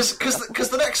 Because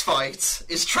the next fight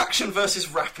is Traction versus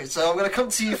Rapid. So I'm going to come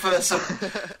to you for some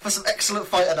excellent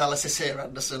fight analysis here,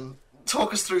 Anderson.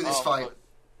 Talk us through this fight.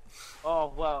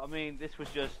 Oh, well, I mean, this was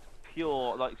just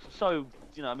pure, like, so,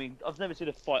 I mean, I've never seen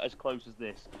a fight as close as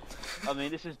this. I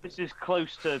mean, this is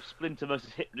close to Splinter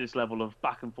versus Hypnus level of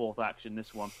back and forth action,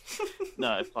 this one.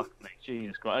 No, fuck me,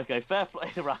 Jesus Christ. Okay, fair play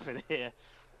to Rapid here.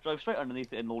 Drove straight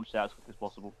underneath it and launched out as quick as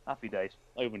possible. Happy days.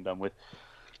 Over and done with.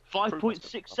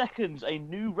 5.6 seconds, a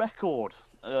new record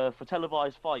for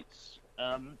televised fights.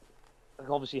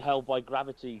 Obviously held by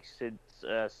Gravity since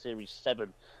Series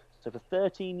 7. So for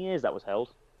 13 years that was held,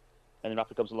 and then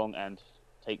Rapid comes along and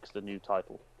takes the new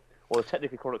title. Or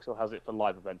technically, Chronic still has it for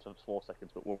live events for 4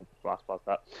 seconds, but we'll blast past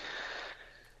that.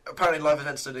 Apparently, live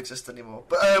events don't exist anymore.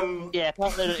 But yeah,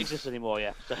 apparently they don't exist anymore.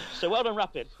 Yeah. So well done,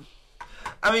 Rapid.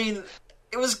 I mean,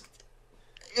 it was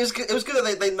good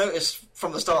that they noticed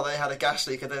from the start they had a gas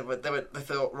leak, and then they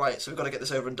thought, right, so we've got to get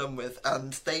this over and done with,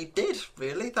 and they did.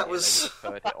 Really, that was. They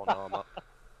would have heard it on armour.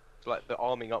 It's like the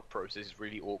arming up process is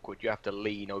really awkward. You have to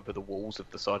lean over the walls of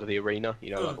the side of the arena.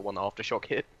 You know, like the one Aftershock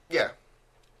hit. Yeah.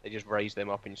 They just raise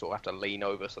them up, and you sort of have to lean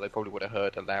over. So they probably would have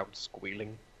heard a loud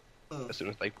squealing as soon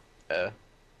as they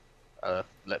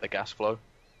let the gas flow.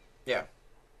 Yeah.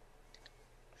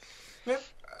 Yeah.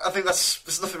 I think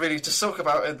there's nothing really to talk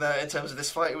about in terms of this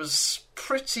fight. It was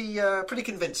pretty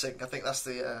convincing. I think that's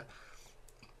the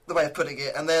way of putting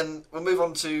it. And then we'll move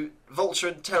on to Vulture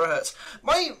and Terahertz.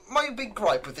 My big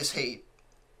gripe with this heat,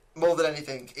 more than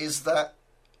anything, is that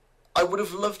I would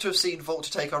have loved to have seen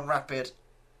Vulture take on Rapid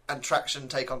and Traction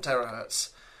take on Terahertz.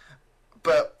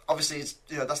 But obviously,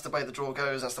 that's the way the draw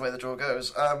goes.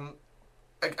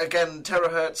 Again,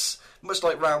 Terahertz, much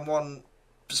like round one,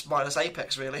 just minus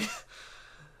Apex, really.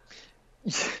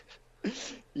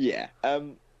 Yeah.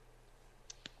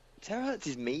 Terahertz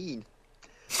is mean.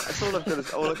 That's all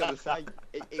I've got to say.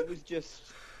 It was just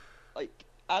like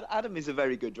Adam is a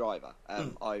very good driver.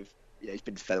 He's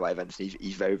been to featherweight events. And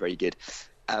he's very, very good.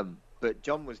 But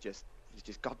John was just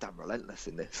goddamn relentless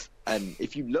in this. And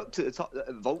if you looked at the top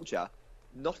at Vulture,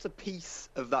 not a piece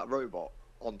of that robot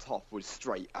on top was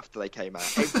straight after they came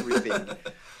out.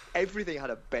 Everything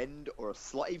had a bend or a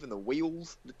slight. Even the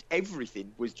wheels,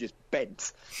 everything was just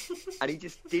bent, and he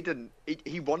just didn't.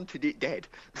 He wanted it dead.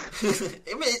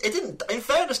 It didn't. In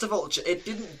fairness to Vulture, it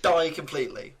didn't die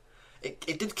completely.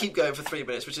 It did keep going for 3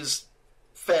 minutes, which is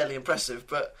fairly impressive.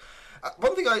 But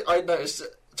one thing I noticed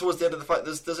towards the end of the fight,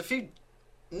 there's a few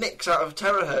nicks out of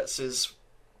Terahertz's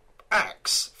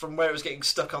axe from where it was getting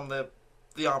stuck on the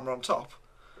armour on top.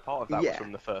 Part of that was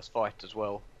from the first fight as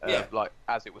well. Like,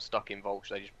 as it was stuck in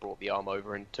Vulture, they just brought the arm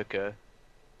over and took a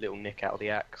little nick out of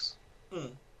the axe. It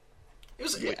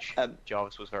was, which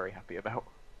Jarvis was very happy about.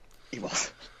 He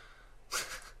was.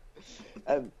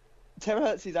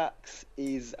 Terahertz's axe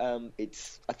is,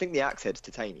 I think the axe head's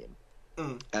titanium.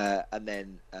 And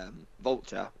then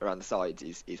Vulture, around the sides,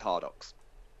 is Hardox.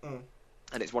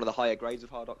 And it's one of the higher grades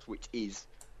of Hardox, which is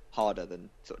harder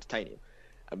than sort of titanium.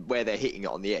 And where they're hitting it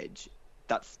on the edge,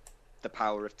 that's the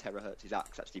power of Terahertz's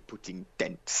axe actually putting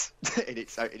dents in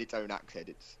its own axe head.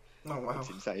 It's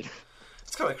insane.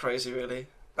 It's kind of crazy, really.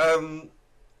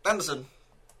 Anderson,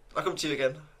 I'll come to you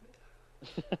again.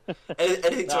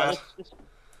 Anything to add?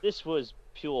 This was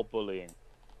pure bullying.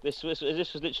 This was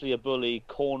literally a bully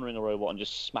cornering a robot and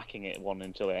just smacking it one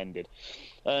until it ended.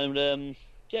 And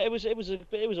it was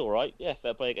all right. Yeah,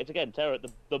 fair play. It's again,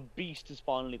 the beast has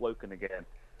finally woken again,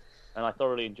 and I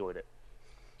thoroughly enjoyed it.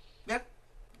 Yeah,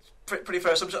 pretty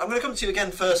fair assumption. I'm going to come to you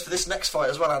again first for this next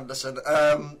fight as well, Anderson.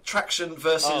 Traction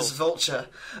versus Vulture.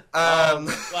 Well,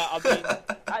 I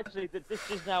mean, actually,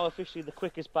 this is now officially the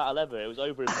quickest battle ever. It was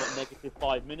over in negative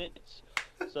 5 minutes.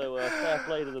 So fair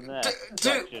play to them there.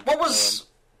 What was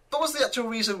the actual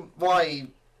reason why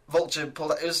Vulture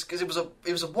pulled out? It was because it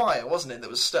was a wire, wasn't it, that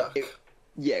was stuck?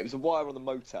 It was a wire on the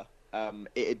motor.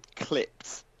 It had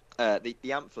clipped the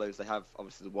amp flows. They have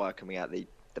obviously the wire coming out the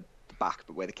back,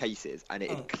 but where the case is, and it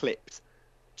had clipped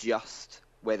just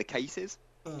where the case is.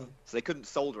 So they couldn't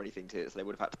solder anything to it, so they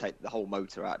would have had to take the whole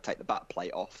motor out, take the back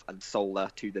plate off, and solder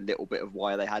to the little bit of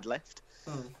wire they had left.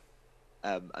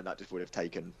 And that just would have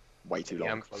taken way too long.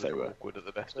 The amp flows are awkward at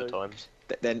the best of times.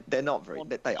 They're not very.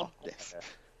 They are. Yes.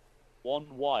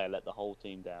 One wire let the whole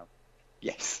team down.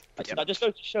 Yes. That just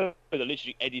goes to show that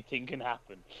literally anything can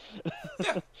happen.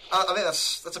 Yeah, I think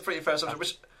that's a pretty fair assumption.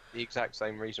 Which... The exact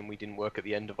same reason we didn't work at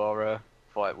the end of our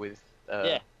fight with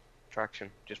Traction.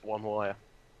 Just one wire.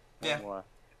 Yeah. One wire.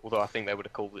 Although I think they would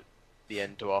have called it the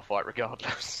end to our fight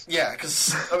regardless. Yeah,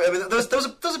 because I mean, there was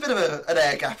a bit of an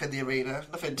air gap in the arena.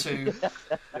 Nothing too...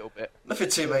 little bit. Nothing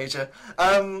too major.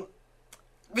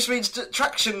 Which means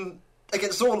Traction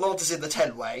against all odds is in the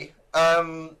 10-way.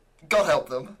 God help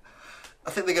them.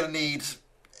 I think they're going to need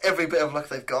every bit of luck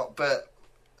they've got, but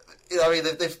I mean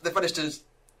they've managed to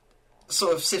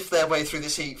sort of sift their way through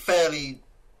this heat fairly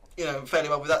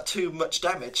well without too much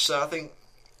damage. So I think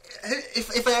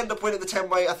if they end up winning the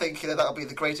 10-way, I think that'll be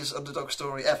the greatest underdog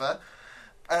story ever.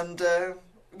 And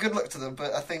good luck to them.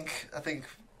 But I think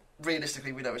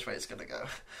realistically we know which way it's going to go.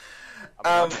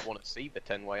 I want to see the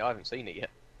 10-way. I haven't seen it yet.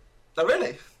 Oh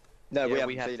really? No, we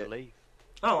haven't had seen to it. leave.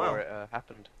 Oh wow. Before it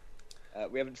happened.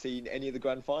 We haven't seen any of the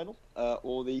grand final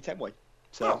or the 10-way.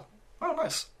 So. Oh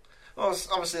nice. Well,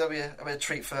 obviously that'll be a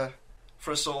treat for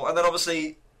us all. And then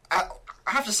obviously, I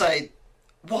have to say,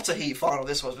 what a heat final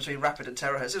this was between Rapid and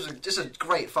Terahertz. It was just a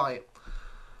great fight.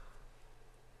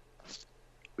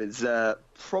 It's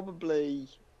probably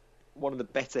one of the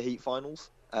better heat finals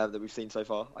that we've seen so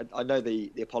far. I know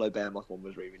the Apollo Behemoth one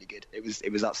was really, really good. It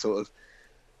was that sort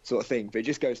of thing, but it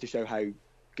just goes to show how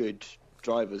good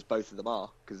drivers both of them are,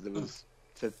 because there was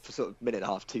for sort of minute and a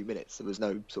half, 2 minutes, there was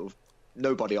no sort of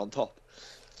nobody on top.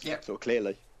 Yeah, sort of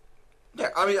clearly. Yeah,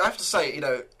 I mean, I have to say,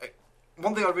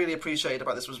 one thing I really appreciated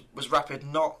about this was Rapid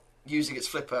not using its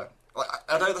flipper. Like,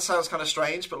 I know that sounds kind of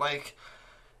strange, but like,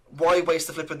 why waste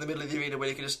the flipper in the middle of the arena when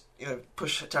you can just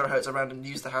push Terahertz around and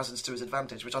use the hazards to his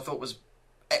advantage, which I thought was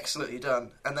excellently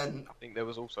done. And then I think there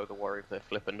was also the worry of their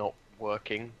flipper not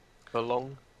working for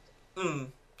long.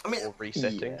 I mean, or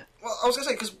resetting. Yeah. well, I was going to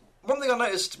say, because one thing I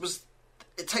noticed was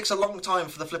it takes a long time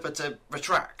for the flipper to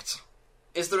retract.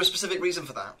 Is there a specific reason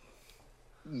for that?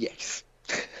 Yes.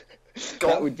 Go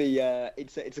That on. would be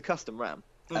it's a custom RAM.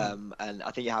 And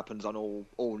I think it happens on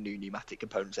all new pneumatic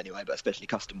components anyway, but especially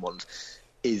custom ones,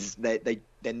 is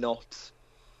they're not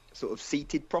sort of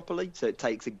seated properly, so it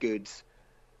takes a good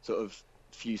sort of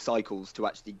few cycles to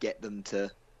actually get them to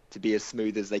be as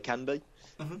smooth as they can be.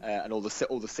 And all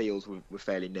the seals were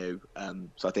fairly new,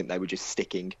 so I think they were just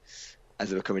sticking as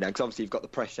they were coming down, because obviously you've got the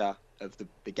pressure of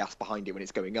the gas behind it when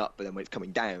it's going up, but then when it's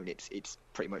coming down, it's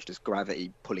pretty much just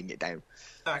gravity pulling it down.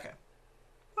 Okay.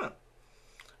 Well,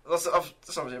 that's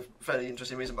obviously a fairly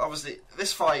interesting reason, but obviously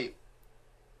this fight,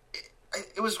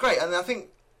 it was great, and I think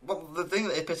the thing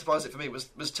that epitomised it for me was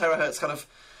Terahertz kind of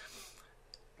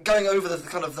going over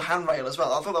the handrail as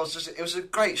well. I thought it was a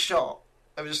great shot.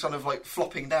 It was just kind of like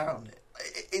flopping down.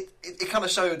 It kind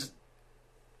of showed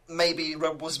maybe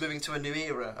Red was moving to a new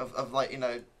era of like,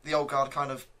 the old guard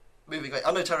kind of moving away.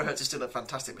 I know Terahertz is still a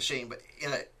fantastic machine, but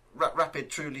Rapid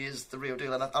truly is the real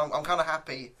deal, and I'm kind of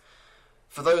happy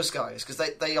for those guys, because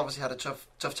they obviously had a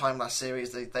tough time last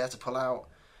series. They had to pull out.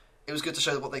 It was good to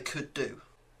show what they could do.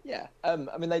 Yeah,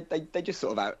 I mean they just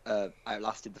sort of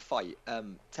outlasted the fight.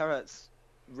 Terahertz,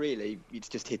 really, it's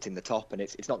just hitting the top, and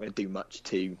it's not going to do much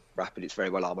to Rapid. It's very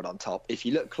well armoured on top. If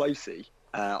you look closely,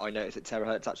 I noticed that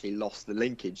Terahertz actually lost the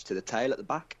linkage to the tail at the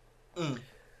back.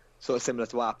 Sort of similar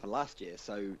to what happened last year.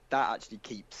 So that actually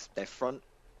keeps their front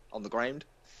on the ground.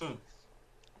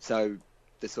 So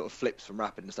the sort of flips from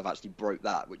Rapid and stuff actually broke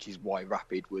that, which is why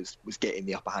Rapid was getting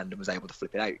the upper hand and was able to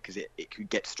flip it out, because it could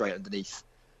get straight underneath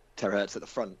Terahertz at the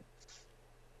front.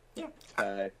 Yeah.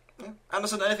 Yeah.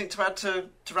 Anderson, anything to add to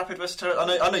Rapid versus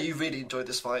Terahertz? I know you really enjoyed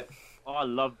this fight. I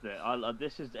loved it.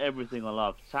 This is everything I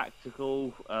love.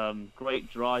 Tactical,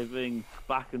 great driving,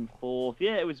 back and forth.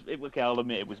 Yeah, I'll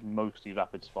admit it was mostly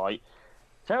Rapid's fight.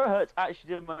 Terahertz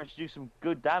actually did manage to do some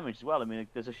good damage as well. I mean,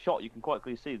 there's a shot you can quite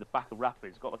clearly see the back of Rapid.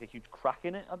 It's got like a huge crack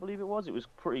in it, I believe it was. It was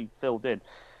pretty filled in.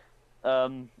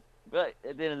 But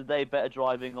at the end of the day, better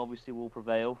driving obviously will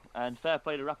prevail. And fair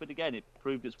play to Rapid again. It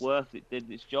proved its worth. It did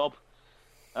its job.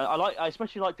 I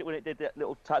especially liked it when it did that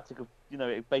little tactic of,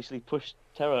 it basically pushed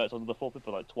Terahertz onto the fourth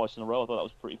flipper like twice in a row. I thought that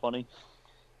was pretty funny.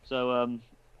 So,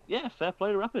 yeah, fair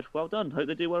play to Rapid. Well done. Hope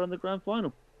they do well in the grand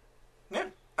final. Yeah,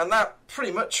 and that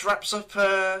pretty much wraps up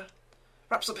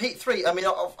Heat 3. I mean,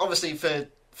 obviously for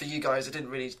you guys, it didn't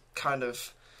really kind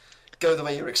of go the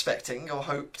way you were expecting or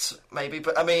hoped, maybe.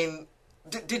 But I mean,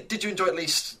 did you enjoy at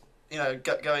least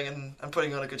going and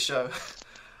putting on a good show?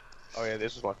 Oh yeah,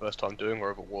 this was my first time doing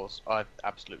wherever it was. I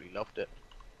absolutely loved it.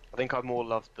 I think I more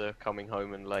loved the coming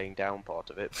home and laying down part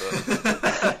of it,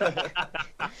 but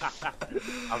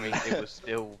I mean, it was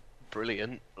still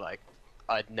brilliant. Like,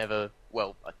 I'd never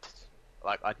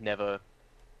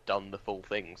done the full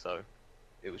thing, so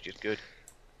it was just good.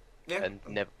 Yeah. And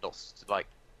never lost, like,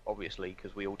 obviously,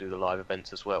 because we all do the live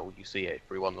events as well. You see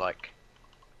everyone, like,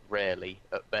 rarely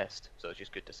at best, so it's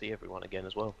just good to see everyone again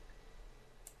as well.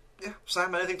 Yeah,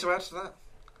 Sam, anything to add to that?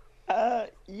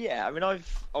 Yeah, I mean,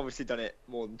 I've obviously done it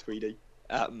more than Tweedy,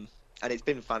 and it's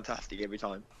been fantastic every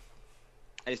time.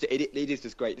 And it is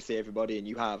just great to see everybody,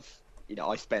 and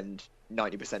I spend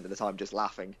 90% of the time just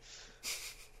laughing.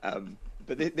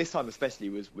 But this time especially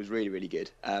was really, really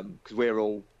good, because we're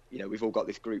all, we've all got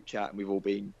this group chat, and we've all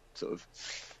been sort of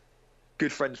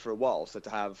good friends for a while, so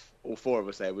to have all four of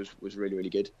us there was really,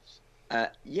 really good.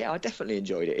 Yeah, I definitely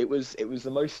enjoyed it. It was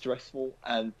the most stressful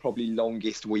and probably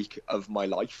longest week of my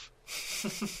life.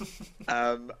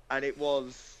 And it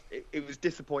was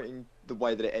disappointing the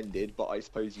way that it ended, but I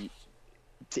suppose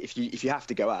if you have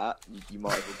to go out, you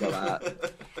might as well go out.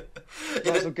 You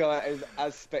might as well go out in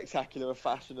as spectacular a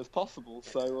fashion as possible.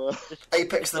 So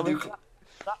Apex the new.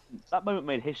 That moment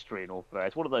made history in all fair.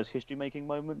 It's one of those history-making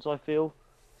moments, I feel.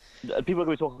 People are going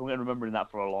to be talking and remembering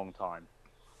that for a long time.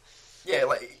 Yeah,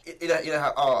 like you know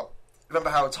how. Remember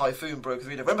how Typhoon broke the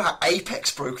arena? Remember how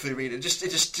Apex broke the arena? It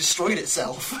just destroyed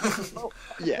itself. Well,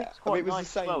 Yeah, it's quite it was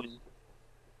nice the same. as well.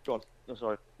 Go on. Oh,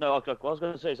 sorry. No, what I was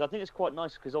going to say is I think it's quite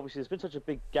nice because obviously there's been such a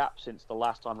big gap since the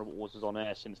last time Robot Wars was on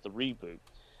air, since the reboot.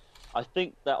 I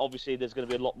think that obviously there's going to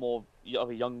be a lot more of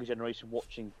a younger generation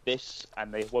watching this,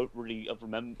 and they won't really have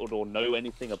remembered or know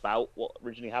anything about what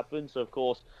originally happened. So, of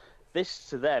course, this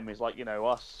to them is like,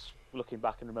 us looking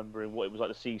back and remembering what it was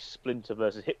like to see Splinter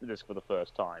versus Hypnodisc for the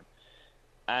first time.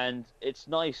 And it's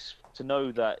nice to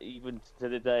know that even to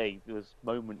the day there's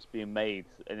moments being made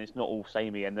and it's not all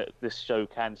samey, and that this show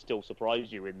can still surprise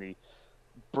you in the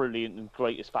brilliant and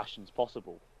greatest fashions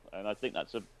possible. And I think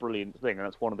that's a brilliant thing, and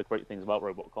that's one of the great things about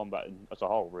Robot Combat as a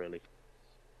whole, really.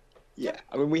 Yeah,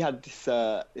 I mean, we had this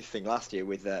thing last year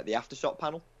with the Aftershock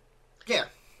panel. Yeah.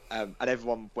 And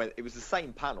everyone went. It was the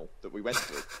same panel that we went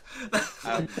to.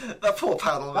 That poor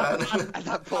panel, man. And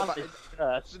that poor panel,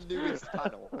 it's the newest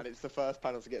panel, and it's the first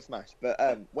panel to get smashed.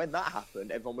 But when that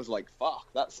happened, everyone was like, "Fuck,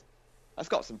 that's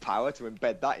got some power to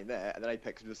embed that in there." And then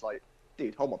Apex was just like,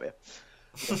 "Dude, hold my beer."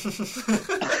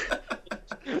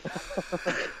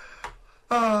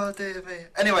 Oh dear me.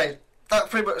 Anyway, that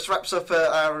pretty much wraps up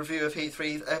our review of Heat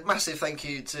 3. A massive thank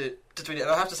you to Tweedy.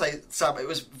 And I have to say, Sam, it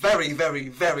was very, very,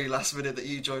 very last minute that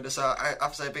you joined us. I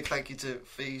have to say a big thank you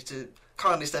for you to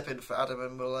kindly step in for Adam,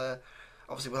 and we'll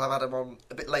have Adam on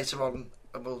a bit later on,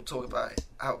 and we'll talk about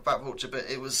Vulture. But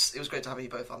it was great to have you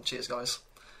both on. Cheers, guys.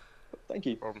 Thank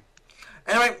you.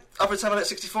 Anyway, up at 10 minutes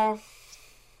 64.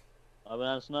 I've been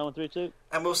Anderson 9132.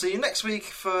 And we'll see you next week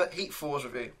for Heat 4's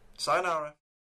review. Sayonara.